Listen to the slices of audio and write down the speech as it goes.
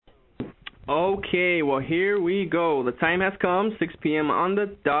Okay, well, here we go. The time has come, 6 p.m. on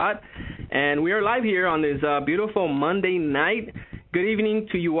the dot, and we are live here on this beautiful Monday night. Good evening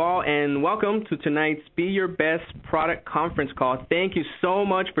to you all, and welcome to tonight's Be Your Best Product Conference call. Thank you so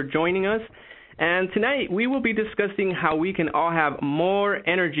much for joining us. And tonight, we will be discussing how we can all have more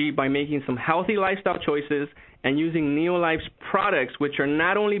energy by making some healthy lifestyle choices and using Neolife's products, which are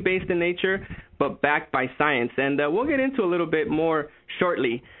not only based in nature, but backed by science. And we'll get into a little bit more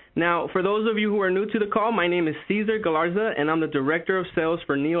shortly. Now, for those of you who are new to the call, my name is Cesar Galarza, and I'm the Director of Sales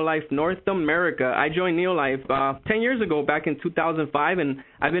for Neolife North America. I joined Neolife 10 years ago, back in 2005, and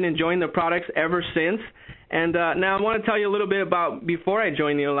I've been enjoying the products ever since. And now I want to tell you a little bit about before I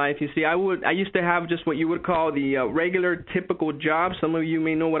joined Neolife. You see, I used to have just what you would call the regular, typical job. Some of you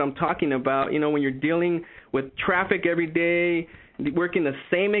may know what I'm talking about. You know, when you're dealing with traffic every day, working the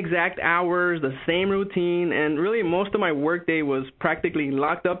same exact hours, the same routine, and really most of my workday was practically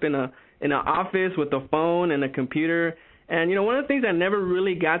locked up in an office with a phone and a computer. And, you know, one of the things I never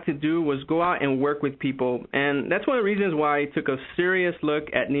really got to do was go out and work with people. And that's one of the reasons why I took a serious look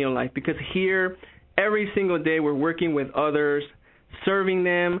at Neolife, because here, every single day, we're working with others, serving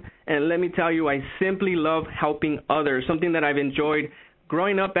them, and let me tell you, I simply love helping others, something that I've enjoyed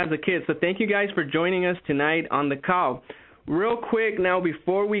growing up as a kid. So thank you guys for joining us tonight on the call. Real quick now,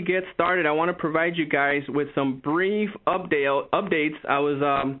 before we get started, I want to provide you guys with some brief updates. I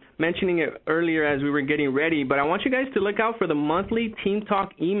was mentioning it earlier as we were getting ready, but I want you guys to look out for the monthly Team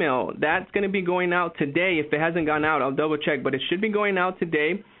Talk email. That's going to be going out today. If it hasn't gone out, I'll double check, but it should be going out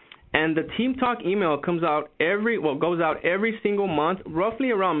today. And the Team Talk email goes out every single month, roughly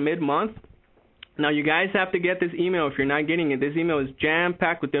around mid-month. Now, you guys have to get this email if you're not getting it. This email is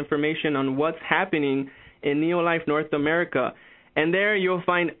jam-packed with information on what's happening in Neolife North America. And there you'll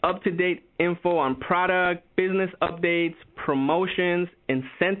find up-to-date info on product, business updates, promotions,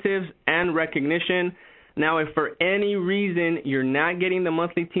 incentives, and recognition. Now, if for any reason you're not getting the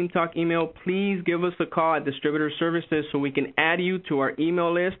monthly Team Talk email, please give us a call at Distributor Services so we can add you to our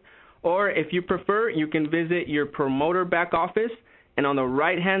email list. Or if you prefer, you can visit your promoter back office, and on the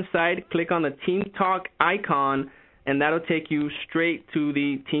right-hand side, click on the Team Talk icon, and that'll take you straight to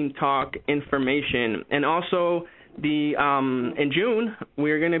the Team Talk information. And also, in June,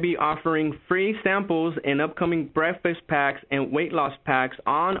 we're going to be offering free samples in upcoming breakfast packs and weight loss packs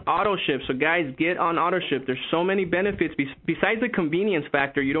on AutoShip. So, guys, get on AutoShip. There's so many benefits. Besides the convenience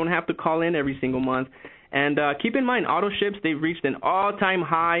factor, you don't have to call in every single month. And keep in mind, AutoShips, they've reached an all-time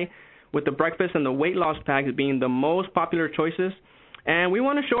high with the breakfast and the weight loss packs being the most popular choices. And we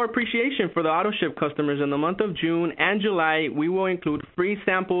want to show our appreciation for the AutoShip customers. In the month of June and July, we will include free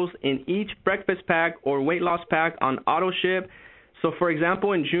samples in each breakfast pack or weight loss pack on AutoShip. So, for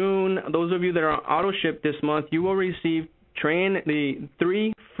example, in June, those of you that are on AutoShip this month, you will receive the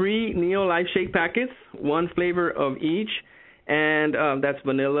 3 free Neolife shake packets, 1 flavor of each, and that's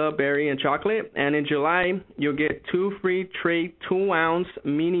vanilla, berry, and chocolate. And in July, you'll get 2 free Tray 2-ounce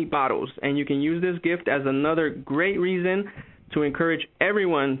mini bottles. And you can use this gift as another great reason to encourage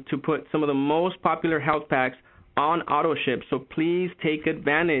everyone to put some of the most popular health packs on AutoShip. So please take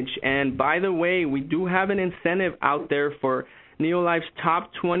advantage. And by the way, we do have an incentive out there for Neolife's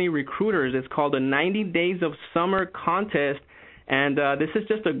top 20 recruiters. It's called the 90 Days of Summer Contest. And this is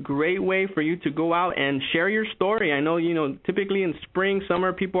just a great way for you to go out and share your story. I know, typically in spring,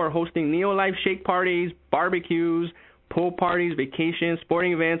 summer, people are hosting Neolife shake parties, barbecues, pool parties, vacations,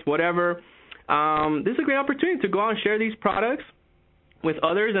 sporting events, whatever. This is a great opportunity to go out and share these products with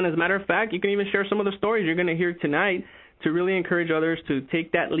others. And as a matter of fact, you can even share some of the stories you're going to hear tonight to really encourage others to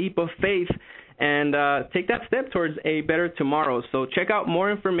take that leap of faith and take that step towards a better tomorrow. So check out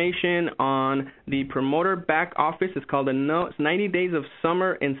more information on the promoter back office. It's called the 90 Days of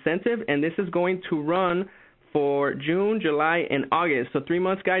Summer Incentive, and this is going to run for June, July, and August. So 3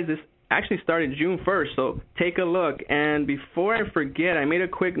 months, guys. This actually started June 1st, so take a look. And before I forget, I made a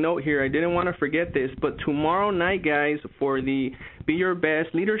quick note here. I didn't want to forget this, but tomorrow night, guys, for the Be Your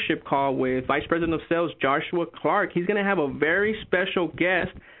Best leadership call with Vice President of Sales Joshua Clark, he's going to have a very special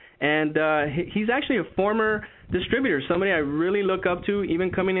guest, and he's actually a former distributor, somebody I really look up to,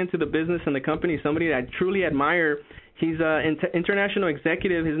 even coming into the business and the company, somebody that I truly admire. He's an international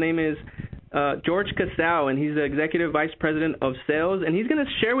executive. His name is George Casal, and he's the Executive Vice President of Sales, and he's going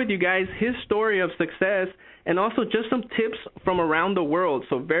to share with you guys his story of success and also just some tips from around the world.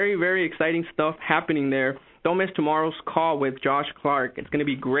 So very, very exciting stuff happening there. Don't miss tomorrow's call with Josh Clark. It's going to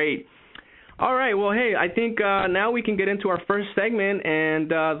be great. All right, well, hey, I think now we can get into our first segment and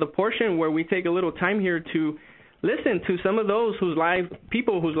the portion where we take a little time here to listen to some of those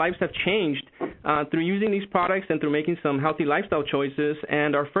people whose lives have changed through using these products and through making some healthy lifestyle choices.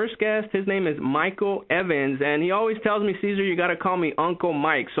 And our first guest, his name is Michael Evans, and he always tells me, Cesar, you got to call me Uncle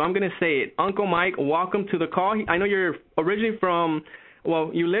Mike. So I'm going to say it. Uncle Mike, welcome to the call. I know you're originally from,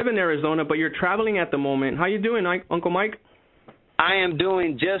 well, you live in Arizona, but you're traveling at the moment. How you doing, Uncle Mike? I am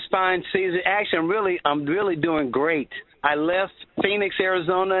doing just fine, Cesar. Actually, I'm really doing great. I left Phoenix,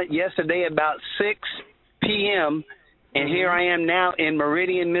 Arizona yesterday about 6 p.m., and here I am now in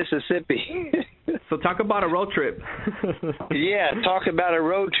Meridian, Mississippi. So talk about a road trip. Yeah, talk about a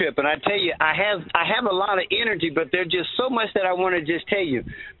road trip. And I tell you, I have a lot of energy, but there's just so much that I want to just tell you.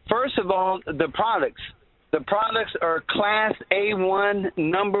 First of all, the products. The products are class A1,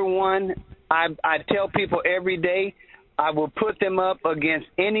 number one. I tell people every day, I will put them up against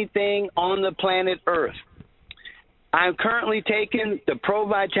anything on the planet Earth. I'm currently taking the Pro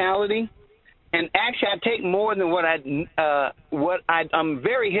Vitality, and actually I take more than I'm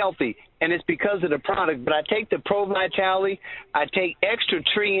very healthy, and it's because of the product. But I take the Pro Vitality, I take Extra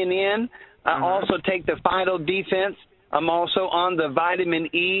Treanin, I also take the Phyto Defense. I'm also on the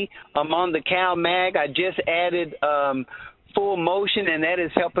Vitamin E. I'm on the Cal Mag. I just added Full Motion, and that is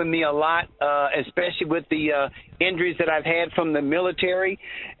helping me a lot, especially with the injuries that I've had from the military.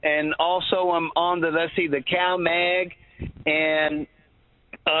 And also I'm on the Cal Mag and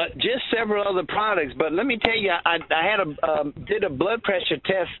just several other products. But let me tell you, I did a blood pressure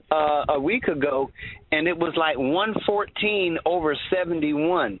test a week ago, and it was like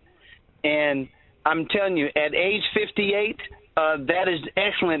 114/71. And I'm telling you, at age 58, that is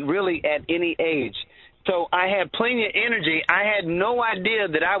excellent really at any age. So I had plenty of energy. I had no idea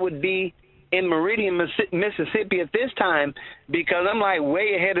that I would be in Meridian, Mississippi at this time, because I'm like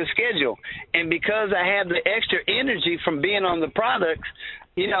way ahead of schedule. And because I have the extra energy from being on the products,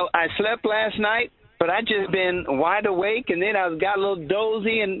 I slept last night, but I just been wide awake, and then I got a little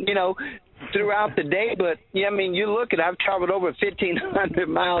dozy and, throughout the day. But, yeah, I mean, you look at it, I've traveled over 1,500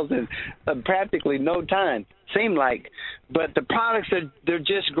 miles in practically no time, seem like. But the products, they're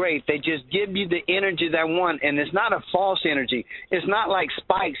just great. They just give you the energy that I want, and it's not a false energy. It's not like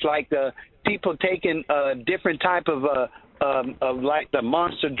spikes, like the people taking a different type of like the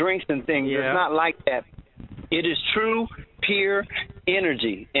Monster drinks and things. Yeah. It's not like that. It is true, pure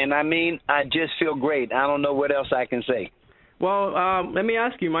energy. And, I mean, I just feel great. I don't know what else I can say. Well, let me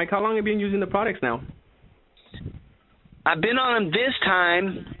ask you, Mike, how long have you been using the products now? I've been on them this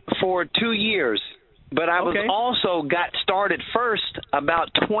time for 2 years, but I was also got started first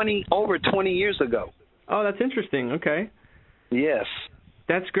about over 20 years ago. Oh, that's interesting. Okay. Yes.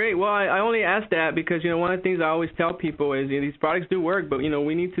 That's great. Well, I only ask that because, one of the things I always tell people is these products do work, but,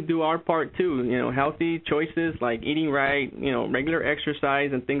 we need to do our part too. Healthy choices like eating right, regular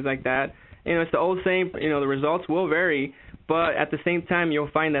exercise and things like that. It's the old saying, the results will vary. But at the same time, you'll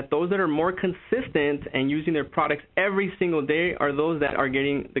find that those that are more consistent and using their products every single day are those that are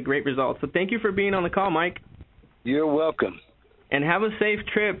getting the great results. So thank you for being on the call, Mike. You're welcome. And have a safe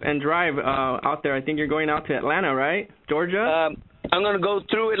trip and drive out there. I think you're going out to Atlanta, right? Georgia? I'm going to go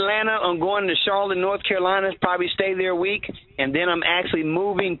through Atlanta. I'm going to Charlotte, North Carolina, probably stay there a week. And then I'm actually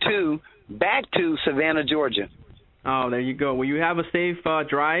moving back to Savannah, Georgia. Oh, there you go. Well, you have a safe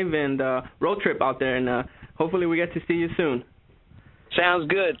drive and road trip out there, and hopefully we get to see you soon. Sounds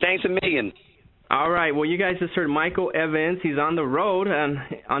good. Thanks a million. All right. Well, you guys just heard Michael Evans. He's on the road and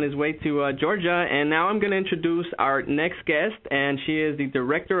on his way to Georgia. And now I'm going to introduce our next guest, and she is the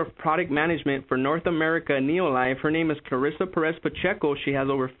Director of Product Management for North America Neolife. Her name is Clarissa Perez Pacheco. She has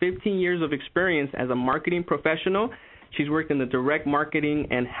over 15 years of experience as a marketing professional. She's worked in the direct marketing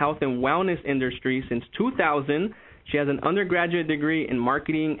and health and wellness industry since 2000. She has an undergraduate degree in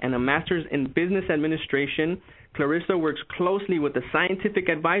marketing and a master's in business administration. Clarissa works closely with the Scientific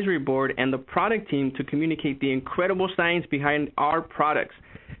Advisory Board and the product team to communicate the incredible science behind our products.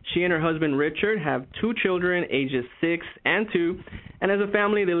 She and her husband, Richard, have 2 children, ages 6 and 2, and as a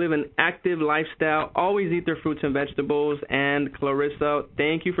family, they live an active lifestyle, always eat their fruits and vegetables. And Clarissa,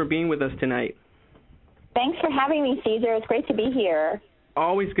 thank you for being with us tonight. Thanks for having me, Cesar. It's great to be here.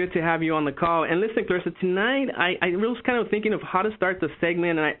 Always good to have you on the call. And listen, Clarissa, tonight I was kind of thinking of how to start the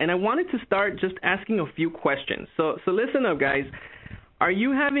segment, and I wanted to start just asking a few questions. So listen up, guys. Are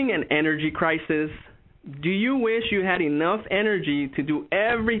you having an energy crisis? Do you wish you had enough energy to do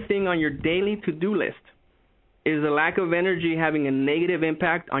everything on your daily to-do list? Is the lack of energy having a negative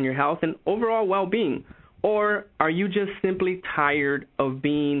impact on your health and overall well-being? Or are you just simply tired of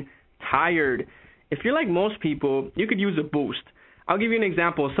being tired? If you're like most people, you could use a boost. I'll give you an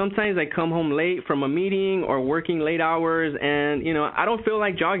example. Sometimes I come home late from a meeting or working late hours, and I don't feel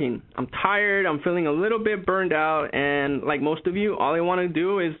like jogging. I'm tired. I'm feeling a little bit burned out, and like most of you, all I want to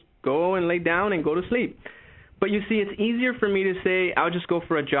do is go and lay down and go to sleep. But you see, it's easier for me to say I'll just go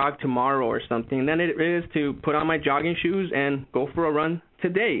for a jog tomorrow or something than it is to put on my jogging shoes and go for a run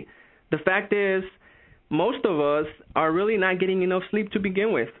today. The fact is, most of us are really not getting enough sleep to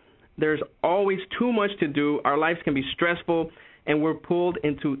begin with. There's always too much to do. Our lives can be stressful, and we're pulled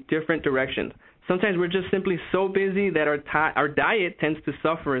into different directions. Sometimes we're just simply so busy that our diet tends to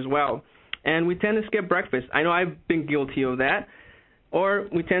suffer as well, and we tend to skip breakfast. I know I've been guilty of that. Or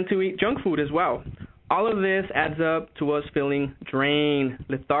we tend to eat junk food as well. All of this adds up to us feeling drained,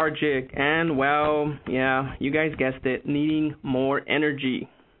 lethargic, and, well, yeah, you guys guessed it, needing more energy.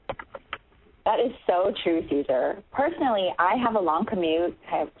 That is so true, Caesar. Personally, I have a long commute.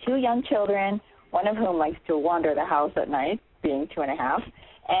 I have 2 young children, one of whom likes to wander the house at night, being 2.5.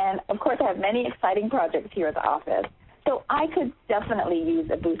 And, of course, I have many exciting projects here at the office. So I could definitely use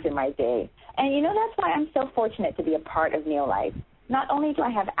a boost in my day. And, that's why I'm so fortunate to be a part of Neolife. Not only do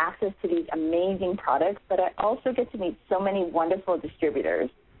I have access to these amazing products, but I also get to meet so many wonderful distributors.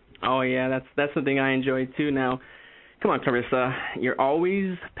 Oh, yeah, that's the thing I enjoy, too. Now, come on, Clarissa. You're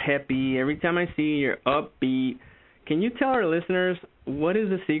always peppy. Every time I see you, you're upbeat. Can you tell our listeners what is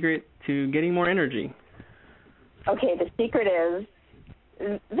the secret to getting more energy? Okay, the secret is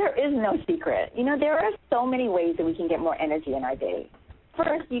there is no secret. There are so many ways that we can get more energy in our day.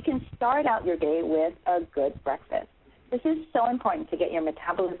 First, you can start out your day with a good breakfast. This is so important to get your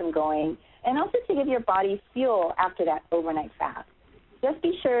metabolism going and also to give your body fuel after that overnight fast. Just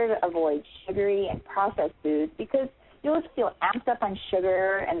be sure to avoid sugary and processed foods because you'll feel amped up on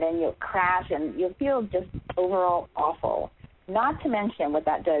sugar and then you'll crash and you'll feel just overall awful, not to mention what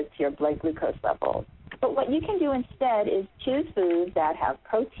that does to your blood glucose levels. But what you can do instead is choose foods that have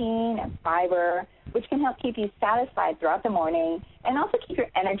protein and fiber, which can help keep you satisfied throughout the morning and also keep your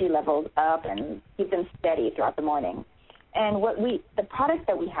energy levels up and keep them steady throughout the morning. And the product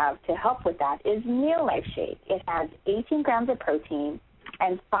that we have to help with that is Neolife Shake. It has 18 grams of protein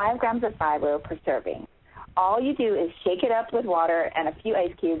and 5 grams of fiber per serving. All you do is shake it up with water and a few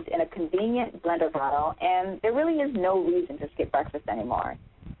ice cubes in a convenient blender bottle, and there really is no reason to skip breakfast anymore.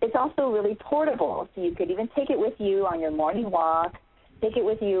 It's also really portable, so you could even take it with you on your morning walk, take it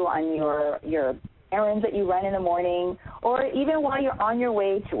with you on your errands that you run in the morning, or even while you're on your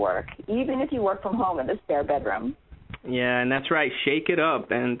way to work, even if you work from home in the spare bedroom. Yeah, and that's right. Shake it up.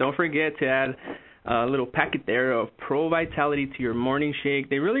 And don't forget to add a little packet there of Pro Vitality to your morning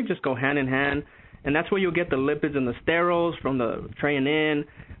shake. They really just go hand in hand. And that's where you'll get the lipids and the sterols from the Treanin,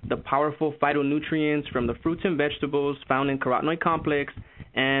 the powerful phytonutrients from the fruits and vegetables found in carotenoid complex,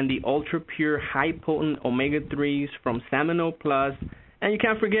 and the ultra-pure, high-potent omega-3s from Samino Plus. And you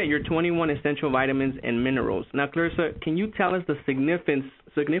can't forget your 21 essential vitamins and minerals. Now, Clarissa, can you tell us the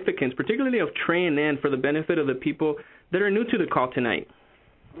significance, particularly of Treanin, for the benefit of the people that are new to the call tonight?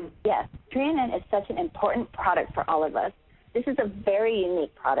 Yes, Treanin is such an important product for all of us. This is a very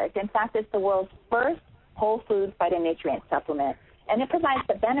unique product. In fact, it's the world's first whole food phytonutrient supplement, and it provides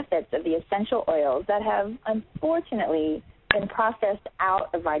the benefits of the essential oils that have unfortunately been processed out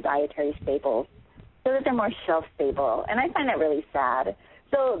of our dietary staples so that they're more shelf-stable, and I find that really sad.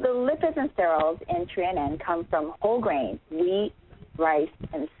 So the lipids and sterols in Treanin come from whole grains, wheat, rice,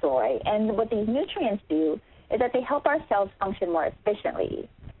 and soy, and what these nutrients do is that they help our cells function more efficiently,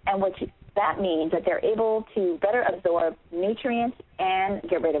 and that means that they're able to better absorb nutrients and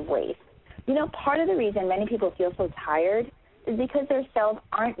get rid of waste. Part of the reason many people feel so tired is because their cells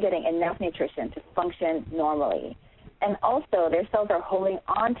aren't getting enough nutrition to function normally. And also, their cells are holding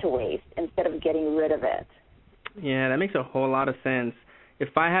on to waste instead of getting rid of it. Yeah, that makes a whole lot of sense. If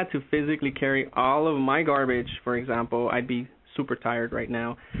I had to physically carry all of my garbage, for example, I'd be super tired right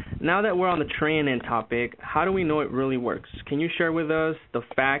now. Now that we're on the Treanin topic, how do we know it really works? Can you share with us the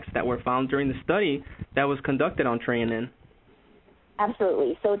facts that were found during the study that was conducted on Treanin?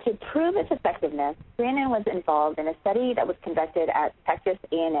 Absolutely. So to prove its effectiveness, Treanin was involved in a study that was conducted at Texas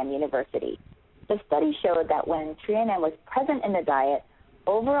A&M University. The study showed that when Treanin was present in the diet,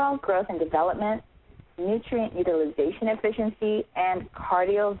 overall growth and development, nutrient utilization efficiency, and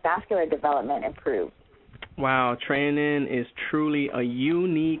cardiovascular development improved. Wow, Treanin is truly a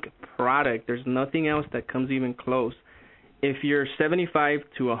unique product. There's nothing else that comes even close. If your 75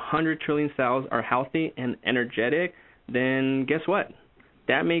 to 100 trillion cells are healthy and energetic, then guess what?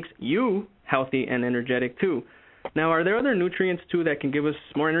 That makes you healthy and energetic too. Now, are there other nutrients too that can give us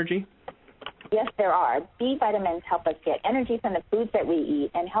more energy? Yes, there are. B vitamins help us get energy from the foods that we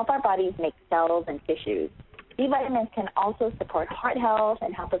eat and help our bodies make cells and tissues. B vitamins can also support heart health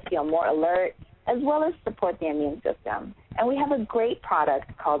and help us feel more alert, as well as support the immune system. And we have a great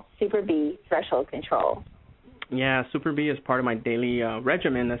product called Super B Threshold Control. Yeah, Super B is part of my daily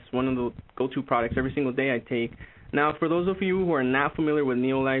regimen. That's one of the go-to products every single day I take. Now, for those of you who are not familiar with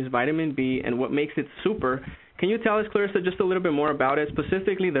Neolife's vitamin B and what makes it super, can you tell us, Clarissa, just a little bit more about it,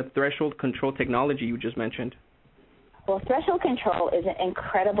 specifically the threshold control technology you just mentioned? Well, threshold control is an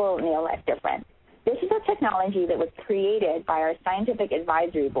incredible Neolife difference. This is a technology that was created by our scientific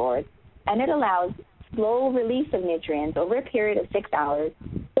advisory board, and it allows slow release of nutrients over a period of 6 hours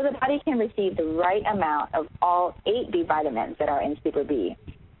so the body can receive the right amount of all 8 B vitamins that are in Super B.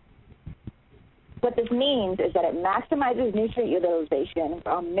 What this means is that it maximizes nutrient utilization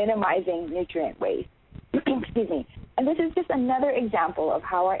while minimizing nutrient waste. Excuse me. And this is just another example of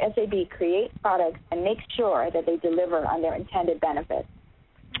how our SAB creates products and makes sure that they deliver on their intended benefits.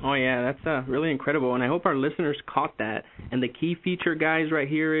 Oh, yeah, that's really incredible, and I hope our listeners caught that. And the key feature, guys, right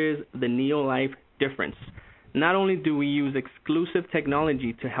here is the Neolife difference. Not only do we use exclusive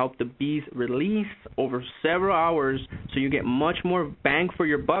technology to help the bees release over several hours so you get much more bang for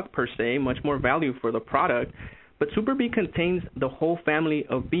your buck, per se, much more value for the product, but Super B contains the whole family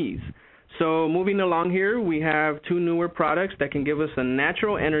of bees. So moving along here, we have 2 newer products that can give us a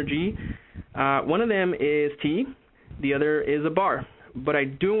natural energy. One of them is tea. The other is a bar. But I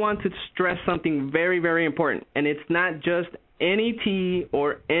do want to stress something very, very important, and it's not just any tea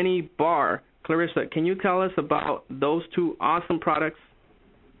or any bar. Clarissa, can you tell us about those 2 awesome products?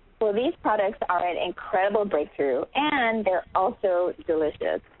 Well, these products are an incredible breakthrough, and they're also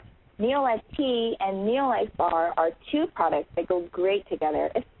delicious. Neolife Tea and Neolife Bar are 2 products that go great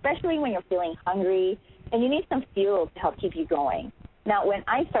together, especially when you're feeling hungry and you need some fuel to help keep you going. Now, when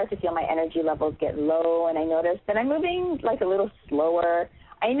I start to feel my energy levels get low and I notice that I'm moving like a little slower,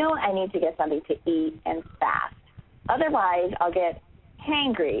 I know I need to get something to eat and fast. Otherwise, I'll get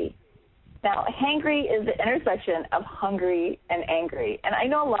hangry. Now, hangry is the intersection of hungry and angry, and I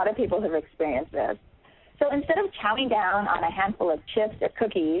know a lot of people have experienced this. So instead of chowing down on a handful of chips or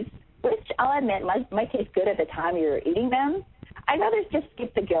cookies, which I'll admit might taste good at the time you're eating them, I'd rather just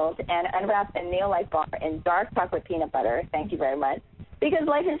skip the guilt and unwrap the Neolife Bar in dark chocolate peanut butter, thank you very much, because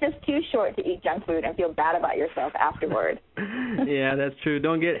life is just too short to eat junk food and feel bad about yourself afterward. Yeah, that's true.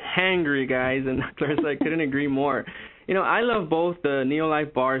 Don't get hangry, guys, and Clarissa, I couldn't agree more. You know, I love both the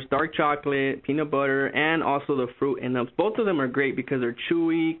Neolife bars, dark chocolate, peanut butter, and also the fruit and nuts. Both of them are great because they're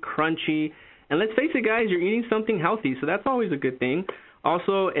chewy, crunchy, and let's face it, guys, you're eating something healthy, so that's always a good thing.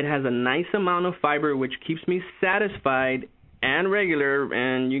 Also, it has a nice amount of fiber, which keeps me satisfied and regular,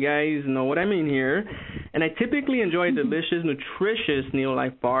 and you guys know what I mean here. And I typically enjoy a delicious, nutritious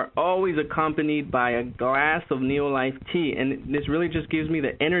Neolife bar, always accompanied by a glass of Neolife tea, and this really just gives me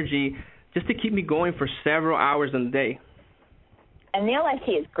the energy just to keep me going for several hours in the day. And Neolife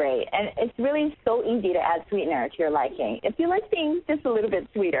tea is great, and it's really so easy to add sweetener to your liking if you like things just a little bit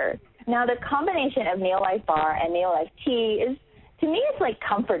sweeter. Now, the combination of Neolife bar and Neolife tea is, to me, it's like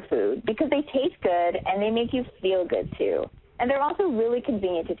comfort food because they taste good and they make you feel good too. And they're also really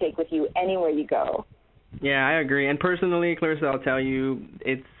convenient to take with you anywhere you go. Yeah, I agree. And personally, Clarissa, I'll tell you,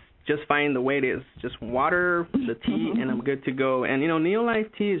 it's just fine the way it is. Just water, the tea, and I'm good to go. And, you know, Neolife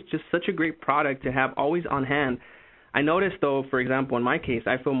tea is just such a great product to have always on hand. I noticed, though, for example, in my case,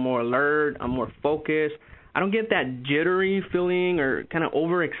 I feel more alert, I'm more focused. I don't get that jittery feeling or kind of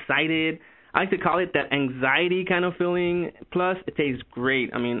overexcited. I like to call it that anxiety kind of feeling. Plus, it tastes great.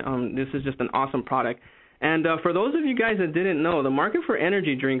 I mean, this is just an awesome product. And for those of you guys that didn't know, the market for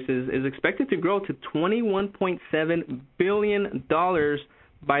energy drinks is expected to grow to $21.7 billion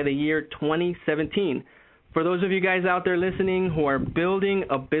by the year 2017. For those of you guys out there listening who are building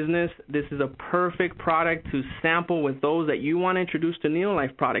a business, this is a perfect product to sample with those that you want to introduce to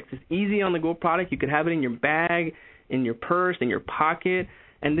Neolife products. It's easy on-the-go product. You could have it in your bag, in your purse, in your pocket.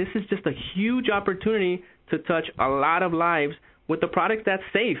 And this is just a huge opportunity to touch a lot of lives with a product that's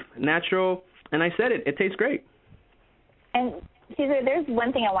safe, natural, and I said it tastes great. And Cesar, there's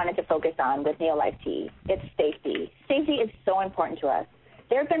one thing I wanted to focus on with Neolife tea. It's safety. Safety is so important to us.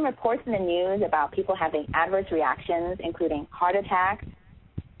 There have been reports in the news about people having adverse reactions, including heart attacks,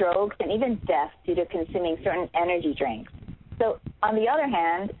 strokes, and even death due to consuming certain energy drinks. So, on the other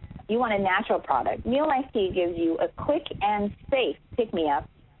hand, you want a natural product. Neolife tea gives you a quick and safe pick-me-up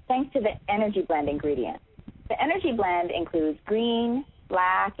thanks to the Energy Blend ingredient. The Energy Blend includes green,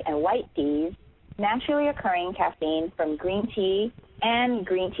 black, and white teas, naturally occurring caffeine from green tea, and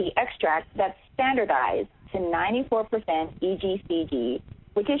green tea extract that's standardized to 94% EGCG,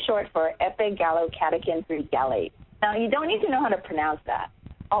 which is short for epigallocatechin-3 gallate. Now, you don't need to know how to pronounce that.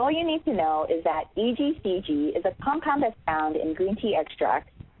 all you need to know is that EGCG is a compound that's found in green tea extract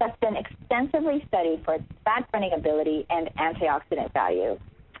that's been extensively studied for its fat-burning ability and antioxidant value.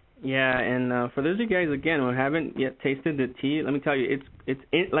 Yeah, and for those of you guys, again, who haven't yet tasted the tea, let me tell you,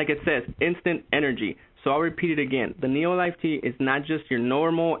 it's like it says, instant energy. So I'll repeat it again. The Neolife tea is not just your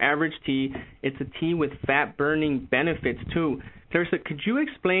normal, average tea. It's a tea with fat-burning benefits, too. Clarissa, could you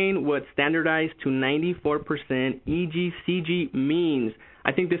explain what standardized to 94% EGCG means?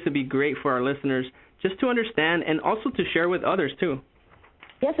 I think this would be great for our listeners just to understand and also to share with others, too.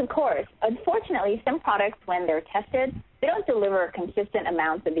 Yes, of course. Unfortunately, some products, when they're tested, they don't deliver consistent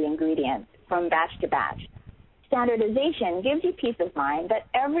amounts of the ingredients from batch to batch. Standardization gives you peace of mind that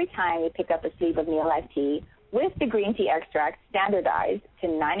every time you pick up a sleeve of Neolife tea with the green tea extract standardized to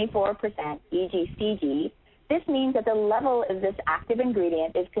 94% EGCG, this means that the level of this active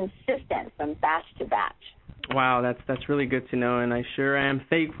ingredient is consistent from batch to batch. Wow, that's really good to know, and I sure am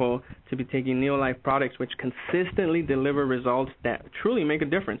thankful to be taking Neolife products which consistently deliver results that truly make a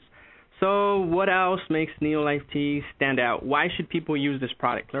difference. So what else makes Neolife tea stand out? Why should people use this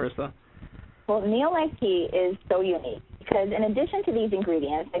product, Clarissa? Well, Neolife tea is so unique because in addition to these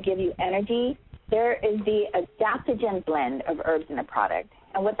ingredients that give you energy, there is the adaptogen blend of herbs in the product.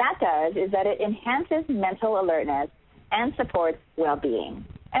 And what that does is that it enhances mental alertness and supports well-being.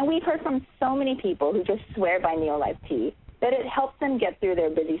 And we've heard from so many people who just swear by Neolife tea that it helps them get through their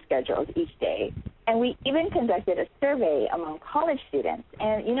busy schedules each day. And we even conducted a survey among college students.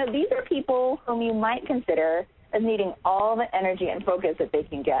 And, these are people whom you might consider as needing all the energy and focus that they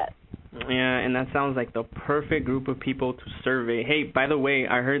can get. Yeah, and that sounds like the perfect group of people to survey. Hey, by the way,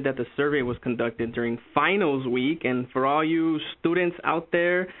 I heard that the survey was conducted during finals week, and for all you students out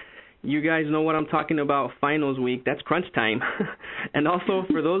there, you guys know what I'm talking about, finals week. That's crunch time. And also,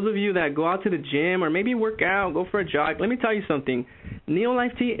 for those of you that go out to the gym or maybe work out, go for a jog, let me tell you something.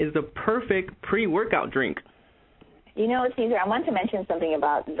 Neolife tea is the perfect pre-workout drink. Cesar, I want to mention something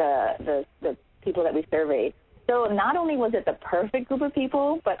about the people that we surveyed. So not only was it the perfect group of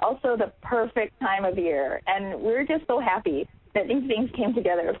people, but also the perfect time of year. And we're just so happy that these things came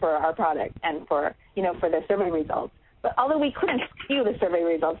together for our product and for the survey results. But although we couldn't view the survey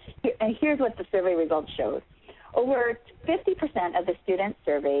results, and here's what the survey results showed. Over 50% of the students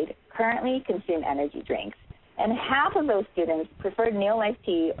surveyed currently consume energy drinks, and half of those students preferred Neolife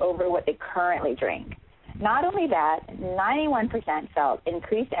tea over what they currently drink. Not only that, 91% felt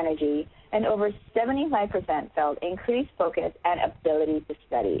increased energy, and over 75% felt increased focus and ability to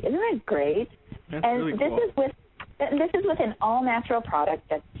study. Isn't that great? That's really cool. This is with an all-natural product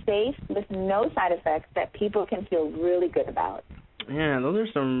that's safe with no side effects that people can feel really good about. Yeah, those are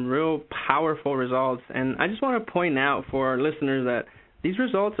some real powerful results. And I just want to point out for our listeners that these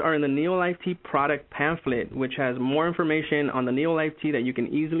results are in the Neolife tea product pamphlet, which has more information on the Neolife tea that you can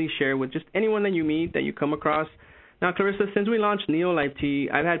easily share with just anyone that you meet, that you come across. Now, Clarissa, since we launched Neolife tea,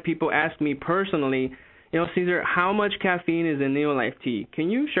 I've had people ask me personally, Cesar, how much caffeine is in Neolife tea? Can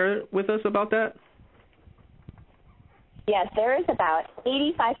you share with us about that? Yes, there is about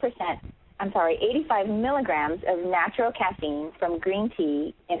 85 milligrams of natural caffeine from green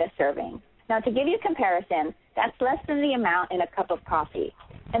tea in a serving. Now, to give you a comparison, that's less than the amount in a cup of coffee.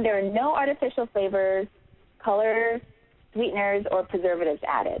 And there are no artificial flavors, colors, sweeteners, or preservatives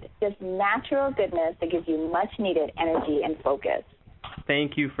added. Just natural goodness that gives you much-needed energy and focus.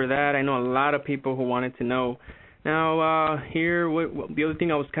 Thank you for that. I know a lot of people who wanted to know. Now, the other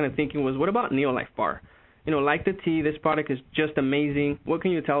thing I was kind of thinking was, what about Neolife Bar? Like the tea, this product is just amazing. What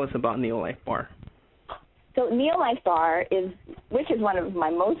can you tell us about Neolife Bar? So Neolife Bar, which is one of my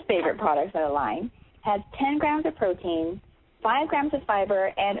most favorite products in the line, has 10 grams of protein, 5 grams of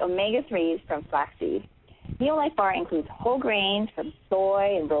fiber, and omega-3s from flaxseed. Neolife Bar includes whole grains from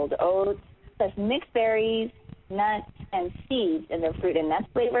soy and rolled oats, plus mixed berries, nuts, and seeds in their fruit and nuts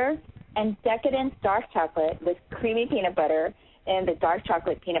flavor, and decadent dark chocolate with creamy peanut butter and the dark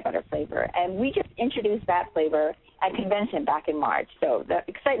chocolate peanut butter flavor. And we just introduced that flavor at convention back in March, so the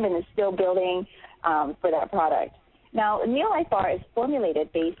excitement is still building for that product. Now, Neolife Bar is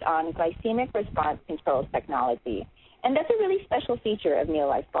formulated based on glycemic response control technology, and that's a really special feature of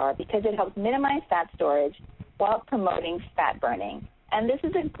Neolife Bar because it helps minimize fat storage while promoting fat burning. And this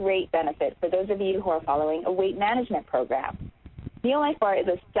is a great benefit for those of you who are following a weight management program. Neolife Bar is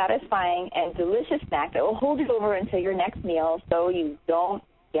a satisfying and delicious snack that will hold you over until your next meal so you don't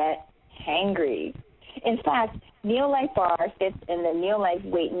get hangry. In fact, Neolife Bar fits in the Neolife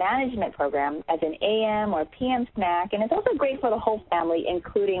Weight Management Program as an AM or PM snack, and it's also great for the whole family,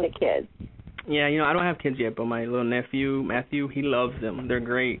 including the kids. Yeah, I don't have kids yet, but my little nephew, Matthew, he loves them. They're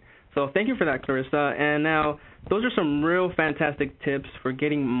great. So thank you for that, Clarissa. And now, those are some real fantastic tips for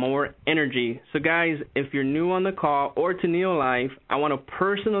getting more energy. So guys, if you're new on the call or to Neolife, I want to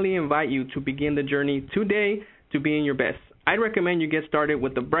personally invite you to begin the journey today to being your best. I'd recommend you get started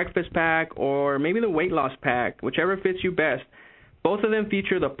with the breakfast pack or maybe the weight loss pack, whichever fits you best. Both of them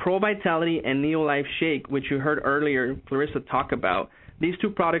feature the Pro Vitality and Neolife Shake, which you heard earlier Clarissa talk about. These two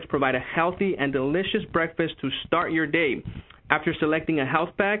products provide a healthy and delicious breakfast to start your day. After selecting a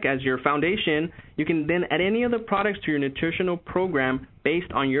health pack as your foundation, you can then add any other products to your nutritional program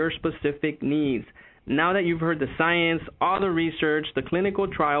based on your specific needs. Now that you've heard the science, all the research, the clinical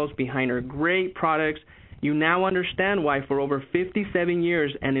trials behind our great products, you now understand why for over 57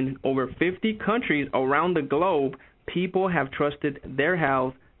 years and in over 50 countries around the globe, people have trusted their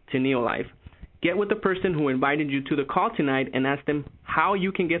health to Neolife. Get with the person who invited you to the call tonight and ask them how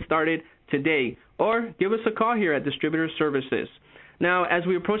you can get started today. Or give us a call here at Distributor Services. Now, as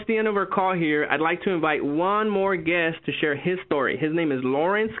we approach the end of our call here, I'd like to invite one more guest to share his story. His name is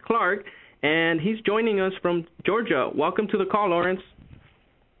Lawrence Clark, and he's joining us from Georgia. Welcome to the call, Lawrence.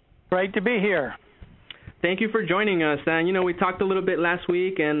 Great to be here. Thank you for joining us. And, we talked a little bit last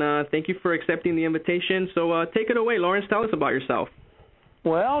week, and thank you for accepting the invitation. So take it away, Lawrence. Tell us about yourself.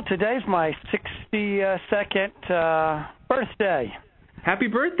 Well, today's my 62nd birthday. Happy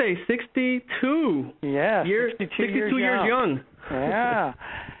birthday, 62. Yeah, 62 years young. Yeah.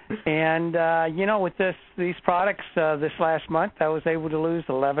 And, with these products this last month, I was able to lose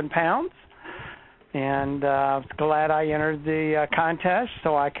 11 pounds. And I was glad I entered the contest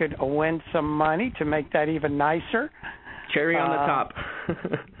so I could win some money to make that even nicer. Cherry on the top.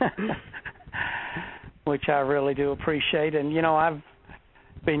 Which I really do appreciate. And, I've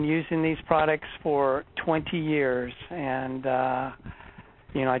been using these products for 20 years. And,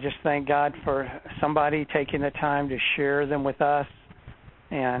 I just thank God for somebody taking the time to share them with us.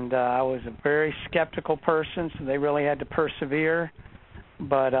 And I was a very skeptical person, so they really had to persevere.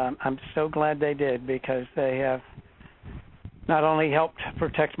 But I'm so glad they did because they have not only helped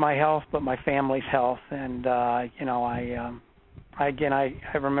protect my health but my family's health. And I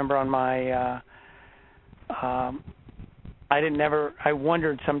remember on my I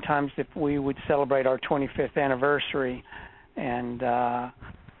wondered sometimes if we would celebrate our 25th anniversary, and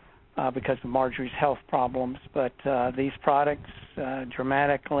because of Marjorie's health problems. But these products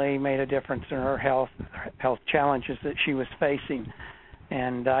dramatically made a difference in her health challenges that she was facing.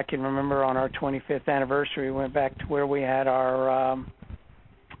 And I can remember on our 25th anniversary, we went back to where we had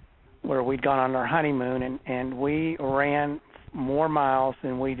where we'd gone on our honeymoon, and we ran more miles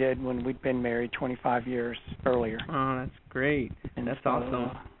than we did when we'd been married 25 years earlier. Oh, that's great. And that's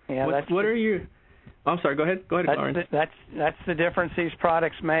awesome. Yeah, what are you? I'm sorry. Go ahead, Lawrence. That's the difference these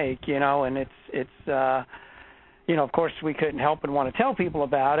products make, and it's of course we couldn't help but want to tell people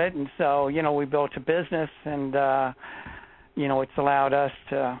about it, and so we built a business, and it's allowed us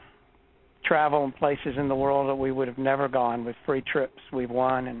to travel in places in the world that we would have never gone with free trips we've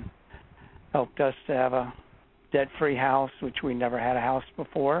won, and helped us to have a debt-free house, which we never had a house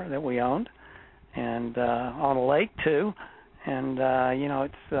before that we owned, and on a lake too, and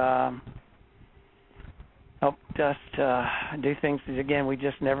it's helped us to do things that, again, we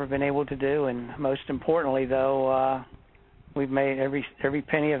just never been able to do. And most importantly, though, we've made every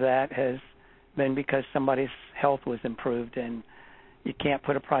penny of that has been because somebody's health was improved, and you can't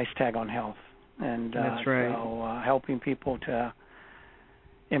put a price tag on health. And that's right. So helping people to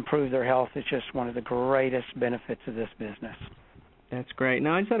improve their health is just one of the greatest benefits of this business. That's great.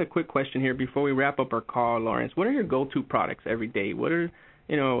 Now, I just had a quick question here before we wrap up our call, Lawrence. What are your go-to products every day? What are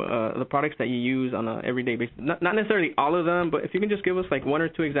the products that you use on an everyday basis? Not necessarily all of them, but if you can just give us like one or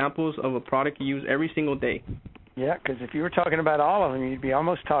two examples of a product you use every single day. Yeah, because if you were talking about all of them, you'd be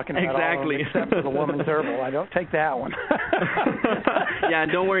almost talking about all of them except for the Woman's Herbal. I don't take that one. Yeah,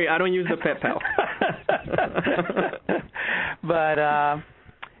 don't worry. I don't use the Pet Pal. But,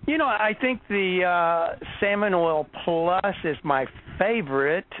 I think the Salmon Oil Plus is my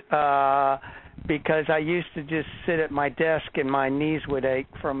favorite because I used to just sit at my desk and my knees would ache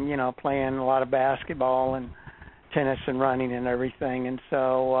from, playing a lot of basketball and tennis and running and everything. And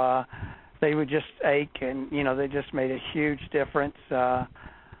so they would just ache, and, they just made a huge difference. But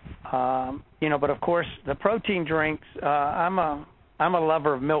of course, the protein drinks, I'm a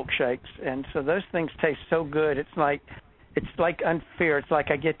lover of milkshakes, and so those things taste so good. It's like unfair. It's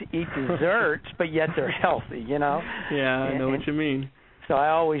like I get to eat desserts, but yet they're healthy, Yeah, I know what you mean. So I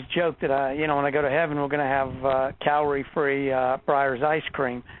always joke that when I go to heaven, we're going to have calorie-free Breyers ice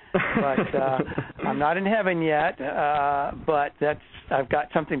cream. But I'm not in heaven yet. But I've got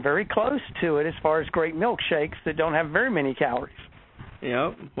something very close to it as far as great milkshakes that don't have very many calories.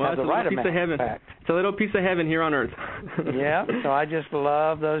 Yep. Well, have the right amount of fat. It's a little piece of heaven here on earth. Yeah. So I just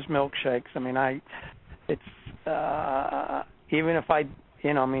love those milkshakes. I mean, it's even if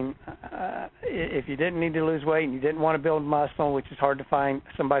if you didn't need to lose weight and you didn't want to build muscle, which is hard to find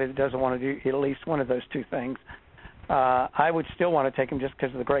somebody that doesn't want to do at least one of those two things, I would still want to take them just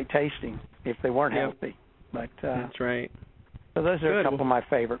because of the great tasting if they weren't healthy. But that's right. So those are a couple of my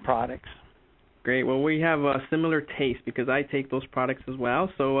favorite products. Great. Well, we have a similar taste because I take those products as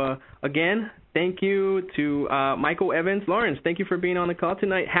well. So, again, thank you to Michael Evans. Lawrence, thank you for being on the call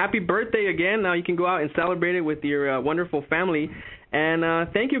tonight. Happy birthday again. Now you can go out and celebrate it with your wonderful family. And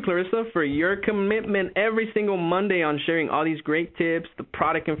thank you, Clarissa, for your commitment every single Monday on sharing all these great tips, the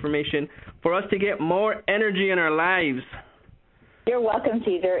product information, for us to get more energy in our lives. You're welcome,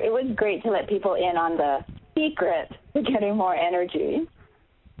 Caesar. It was great to let people in on the secret to getting more energy.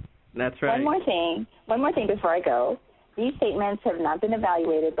 That's right. One more thing before I go. These statements have not been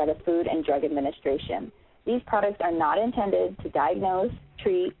evaluated by the Food and Drug Administration. These products are not intended to diagnose,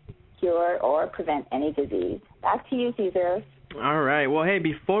 treat, cure, or prevent any disease. Back to you, Caesar. All right. Well, hey,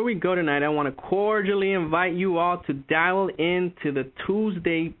 before we go tonight, I want to cordially invite you all to dial in to the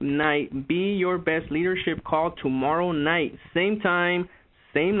Tuesday night Be Your Best Leadership call tomorrow night. Same time,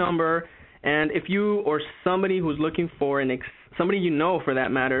 same number. And if you or somebody who's looking for somebody you know for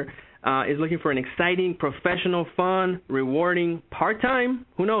that matter, is looking for an exciting, professional, fun, rewarding, part-time,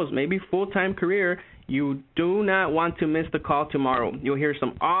 who knows, maybe full-time career, you do not want to miss the call tomorrow. You'll hear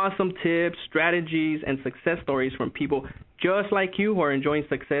some awesome tips, strategies, and success stories from people just like you who are enjoying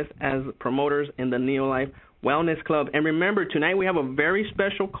success as promoters in the Neolife Wellness Club. And remember, tonight we have a very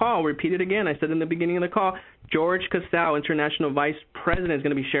special call. Repeat it again. I said in the beginning of the call, George Casal, International Vice President, is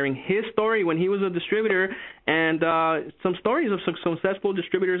going to be sharing his story when he was a distributor and some stories of successful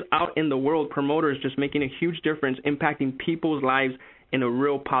distributors out in the world, promoters just making a huge difference, impacting people's lives in a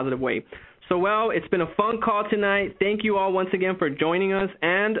real positive way. So, well, it's been a fun call tonight. Thank you all once again for joining us,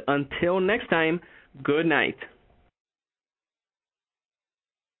 and until next time, good night.